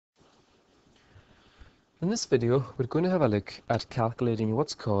In this video, we're going to have a look at calculating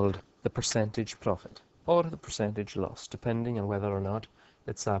what's called the percentage profit or the percentage loss, depending on whether or not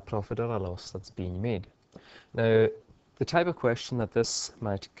it's a profit or a loss that's being made. Now, the type of question that this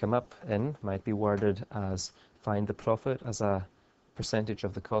might come up in might be worded as find the profit as a percentage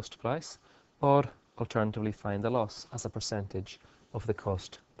of the cost price, or alternatively find the loss as a percentage of the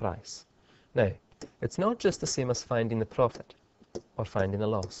cost price. Now, it's not just the same as finding the profit or finding the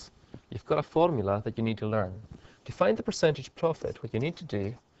loss. You've got a formula that you need to learn. To find the percentage profit, what you need to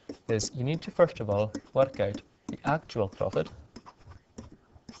do is you need to first of all work out the actual profit,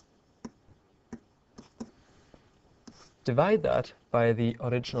 divide that by the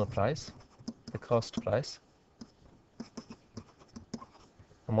original price, the cost price,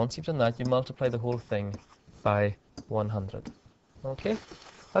 and once you've done that, you multiply the whole thing by 100. Okay?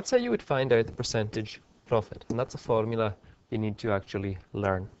 That's how you would find out the percentage profit, and that's a formula you need to actually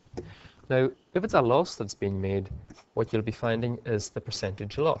learn. Now, if it's a loss that's being made, what you'll be finding is the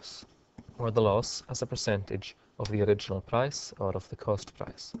percentage loss, or the loss as a percentage of the original price or of the cost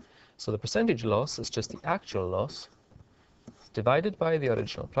price. So the percentage loss is just the actual loss divided by the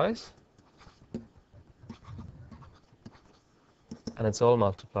original price, and it's all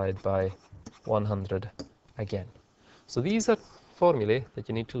multiplied by 100 again. So these are formulae that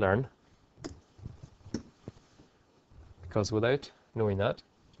you need to learn, because without knowing that,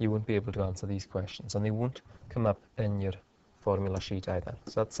 you won't be able to answer these questions, and they won't come up in your formula sheet either.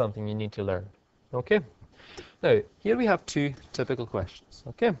 So that's something you need to learn. Okay? Now, here we have two typical questions.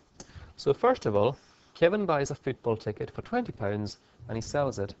 Okay? So first of all, Kevin buys a football ticket for £20 and he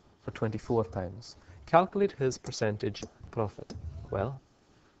sells it for £24. Calculate his percentage profit. Well,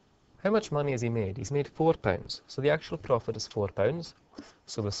 how much money has he made? He's made £4. So the actual profit is £4.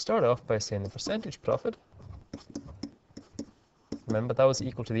 So we'll start off by saying the percentage profit. Remember, that was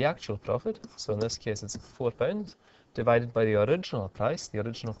equal to the actual profit, so in this case it's £4, divided by the original price. The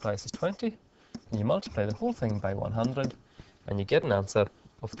original price is 20, and you multiply the whole thing by 100, and you get an answer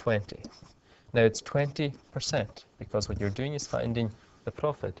of 20. Now it's 20%, because what you're doing is finding the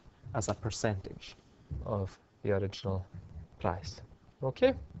profit as a percentage of the original price.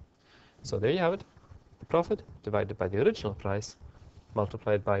 Okay? So there you have it. The profit divided by the original price,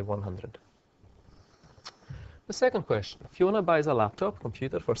 multiplied by 100. The second question, Fiona buys a laptop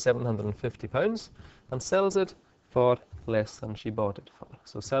computer for £750 and sells it for less than she bought it for.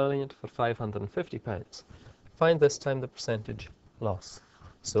 So selling it for £550. Find this time the percentage loss.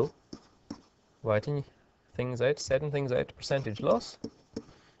 So writing things out, setting things out, percentage loss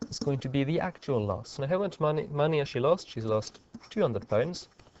is going to be the actual loss. Now how much money has she lost? She's lost £200.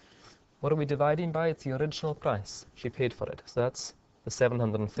 What are we dividing by? It's the original price. She paid for it. So that's the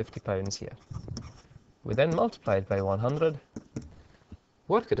 £750 here. We then multiply it by 100,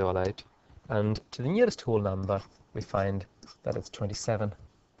 work it all out, and to the nearest whole number, we find that it's 27%.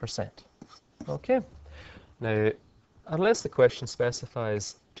 Okay? Now, unless the question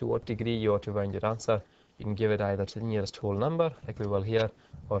specifies to what degree you ought to round your answer, you can give it either to the nearest whole number, like we will here,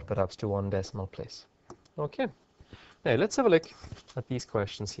 or perhaps to one decimal place. Okay? Now, let's have a look at these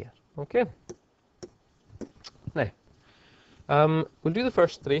questions here. Okay? Now, we'll do the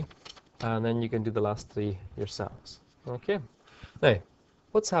first three, and then you can do the last three yourselves. Okay? Now,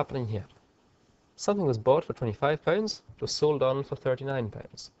 what's happening here? Something was bought for £25, it was sold on for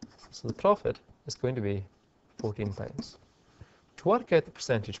 £39. So the profit is going to be £14. To work out the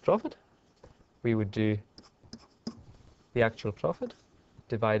percentage profit, we would do the actual profit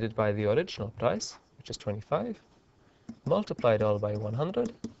divided by the original price, which is 25, multiply it all by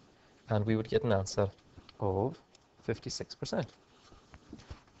 100, and we would get an answer of 56%.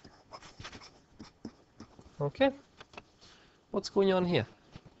 Okay, what's going on here?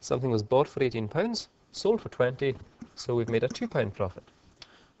 Something was bought for £18, sold for 20, so we've made a £2 profit.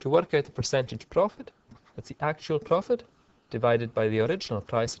 To work out the percentage profit, that's the actual profit divided by the original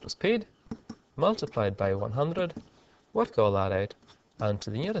price it was paid, multiplied by 100, work all that out, and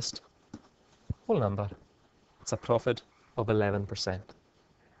to the nearest whole number, it's a profit of 11%.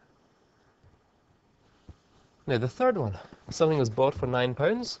 Now the third one, something was bought for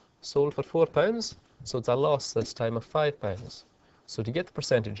 £9, sold for £4, so it's a loss this time of £5. So to get the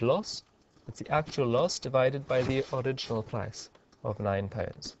percentage loss, it's the actual loss divided by the original price of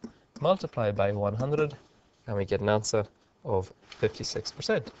 £9. Multiply by 100, and we get an answer of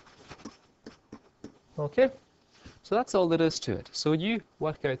 56%. Okay, so that's all there is to it. So you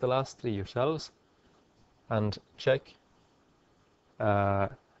work out the last three yourselves and check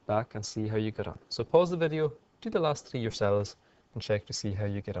back and see how you get on. So pause the video, do the last three yourselves, and check to see how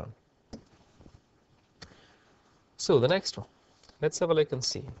you get on. So the next one, let's have a look and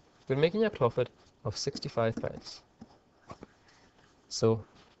see. we're making a profit of £65. So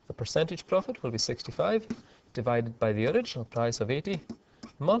the percentage profit will be 65 divided by the original price of 80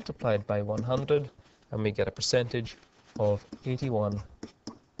 multiplied by 100, and we get a percentage of 81%.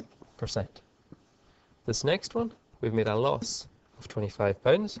 This next one, we've made a loss of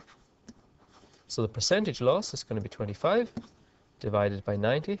 £25. So the percentage loss is going to be 25 divided by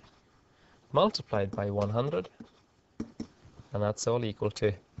 90 multiplied by 100, and that's all equal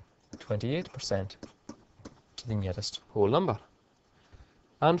to 28% to the nearest whole number.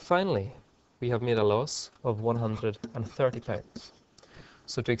 And finally, we have made a loss of £130.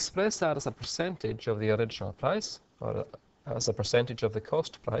 So to express that as a percentage of the original price, or as a percentage of the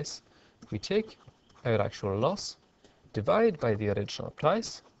cost price, we take our actual loss, divide by the original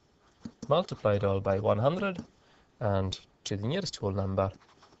price, multiply it all by 100, and to the nearest whole number,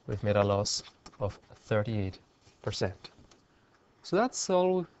 we've made a loss of 38%. So that's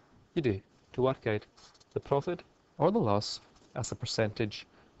all you do to work out the profit or the loss as a percentage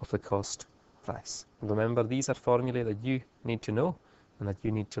of the cost price. And remember, these are formulae that you need to know and that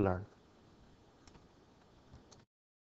you need to learn.